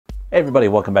Hey everybody,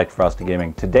 welcome back to Frosty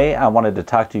Gaming. Today I wanted to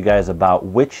talk to you guys about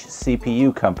which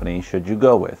CPU company should you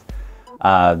go with.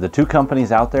 The two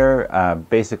companies out there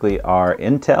basically are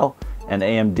Intel and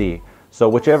AMD. So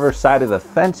whichever side of the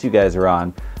fence you guys are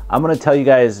on, I'm going to tell you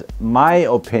guys my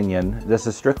opinion, this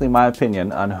is strictly my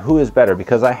opinion, on who is better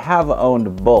because I have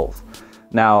owned both.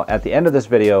 Now at the end of this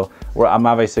video, where I'm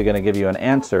obviously going to give you an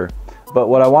answer, but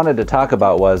what I wanted to talk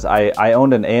about was I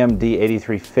owned an AMD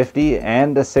 8350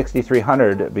 and a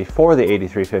 6300 before the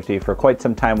 8350 for quite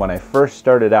some time when I first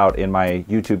started out in my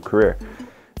YouTube career.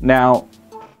 Now,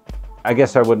 I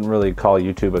guess I wouldn't really call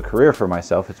YouTube a career for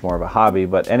myself, it's more of a hobby,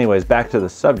 but anyways, back to the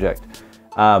subject.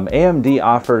 AMD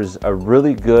offers a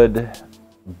really good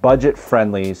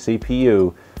budget-friendly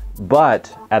CPU,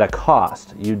 but at a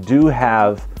cost. You do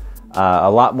have a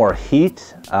lot more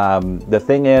heat. The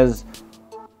thing is,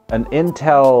 an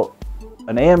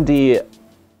AMD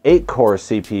 8-core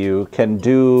CPU can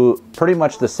do pretty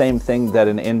much the same thing that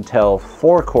an Intel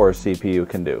 4-core CPU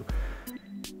can do.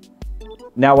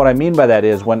 Now what I mean by that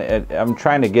is, I'm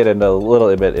trying to get into a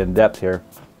little bit in depth here.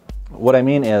 What I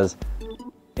mean is,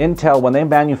 Intel, when they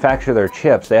manufacture their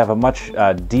chips, they have a much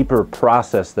deeper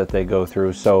process that they go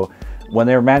through. So when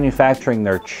they're manufacturing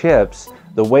their chips,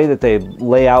 the way that they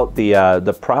lay out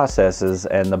the processes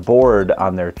and the board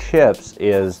on their chips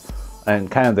is,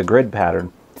 and kind of the grid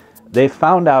pattern, they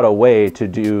found out a way to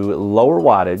do lower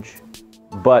wattage,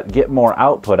 but get more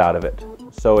output out of it.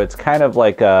 So it's kind of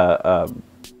like a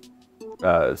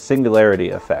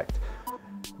singularity effect.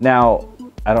 Now,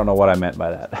 I don't know what I meant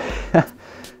by that.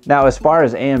 Now, as far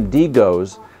as AMD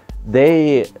goes,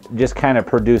 they just kind of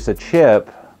produce a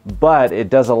chip, but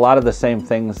it does a lot of the same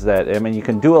things that, I mean, you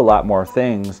can do a lot more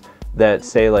things that,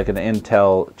 say, like an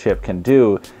Intel chip can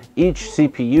do. Each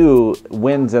CPU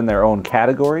wins in their own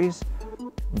categories,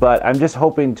 but I'm just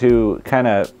hoping to kind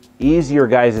of ease your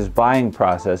guys' buying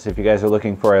process if you guys are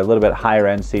looking for a little bit higher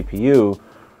end CPU.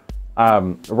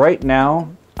 Right now,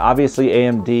 obviously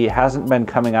AMD hasn't been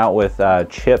coming out with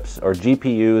chips or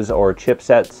GPUs or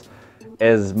chipsets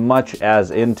as much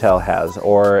as Intel has,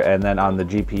 and then on the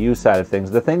GPU side of things.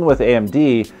 The thing with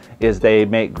AMD is they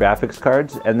make graphics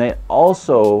cards and they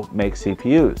also make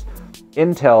CPUs.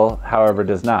 Intel, however,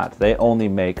 does not. They only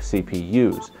make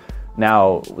CPUs.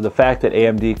 Now, the fact that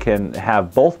AMD can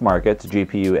have both markets,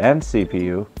 GPU and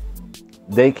CPU,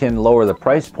 they can lower the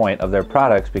price point of their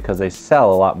products because they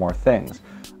sell a lot more things.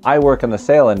 I work in the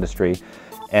sale industry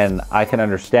and I can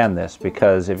understand this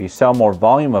because if you sell more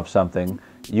volume of something,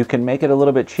 you can make it a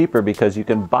little bit cheaper because you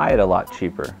can buy it a lot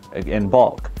cheaper in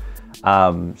bulk.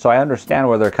 So I understand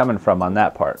where they're coming from on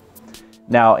that part.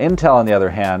 Now, Intel, on the other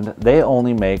hand, they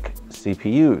only make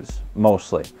CPUs,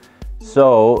 mostly.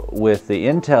 So with the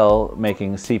Intel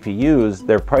making CPUs,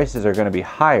 their prices are going to be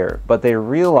higher, but they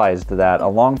realized that a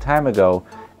long time ago,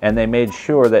 and they made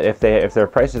sure that if their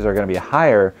prices are going to be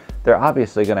higher, they're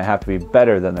obviously going to have to be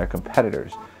better than their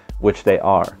competitors, which they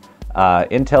are.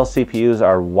 Intel CPUs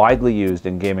are widely used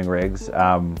in gaming rigs.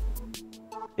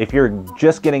 If you're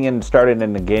just getting started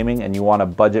into gaming and you want a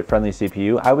budget-friendly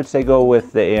CPU, I would say go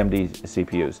with the AMD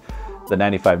CPUs, the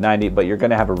 9590, but you're going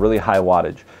to have a really high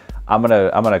wattage. I'm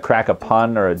gonna crack a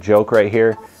pun or a joke right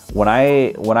here. When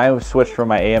I switched from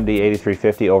my AMD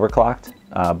 8350 overclocked,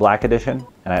 Black Edition,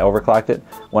 and I overclocked it,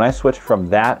 when I switched from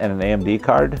that and an AMD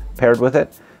card paired with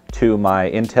it to my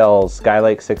Intel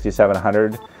Skylake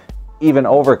 6700, even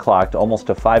overclocked almost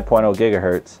to 5.0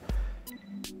 gigahertz,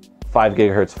 5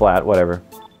 gigahertz flat, whatever,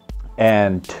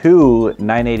 and two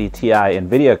 980 Ti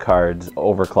NVIDIA cards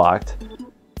overclocked,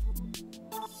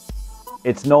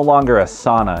 it's no longer a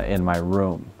sauna in my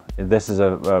room. This is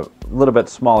a little bit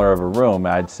smaller of a room.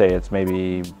 I'd say it's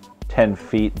maybe 10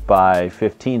 feet by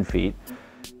 15 feet.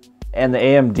 And the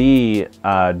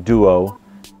AMD Duo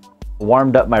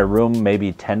warmed up my room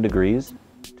maybe 10 degrees,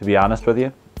 to be honest with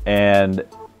you. And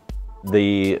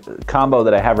the combo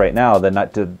that I have right now, the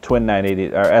twin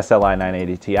 980 or SLI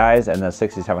 980 Ti's and the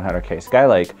 6700K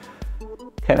Skylake,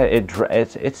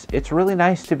 it's really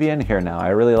nice to be in here now. I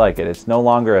really like it. It's no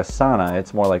longer a sauna,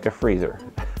 it's more like a freezer.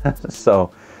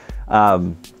 So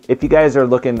if you guys are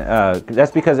looking,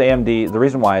 that's because AMD, the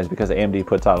reason why is because AMD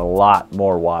puts out a lot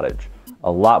more wattage.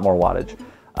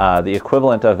 The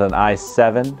equivalent of an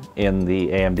i7 in the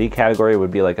AMD category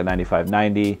would be like a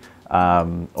 9590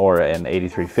 or an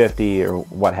 8350 or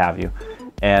what have you.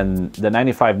 And the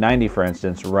 9590, for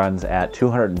instance, runs at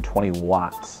 220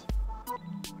 watts.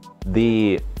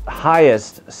 The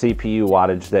highest CPU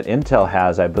wattage that Intel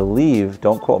has, I believe,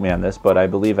 don't quote me on this, but I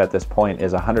believe at this point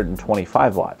is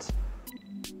 125 watts,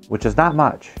 which is not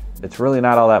much. It's really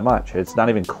not all that much. It's not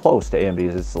even close to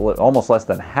AMD's. It's almost less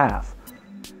than half.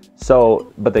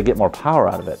 So, but they get more power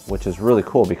out of it, which is really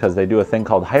cool because they do a thing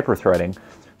called hyper-threading.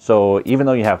 So even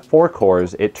though you have 4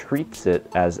 cores, it treats it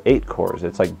as 8 cores.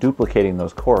 It's like duplicating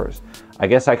those cores. I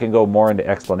guess I can go more into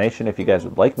explanation if you guys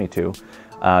would like me to.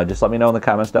 Just let me know in the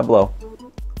comments down below.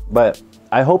 But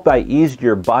I hope I eased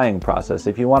your buying process.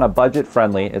 If you want a budget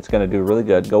friendly, it's going to do really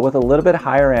good. Go with a little bit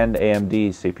higher end AMD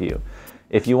CPU.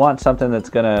 If you want something that's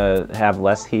going to have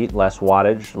less heat, less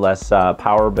wattage, less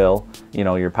power bill, you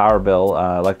know, your power bill,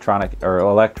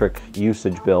 electric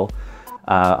usage bill,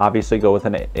 obviously go with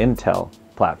an Intel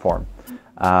platform.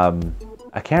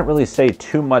 I can't really say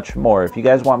too much more. If you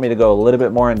guys want me to go a little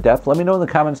bit more in depth, let me know in the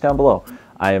comments down below.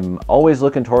 I'm always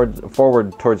looking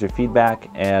forward towards your feedback,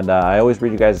 and I always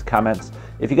read you guys' comments.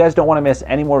 If you guys don't want to miss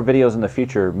any more videos in the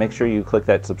future, make sure you click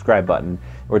that subscribe button.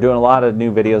 We're doing a lot of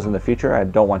new videos in the future. I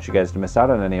don't want you guys to miss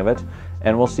out on any of it.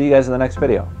 And we'll see you guys in the next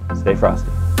video. Stay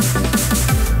frosty.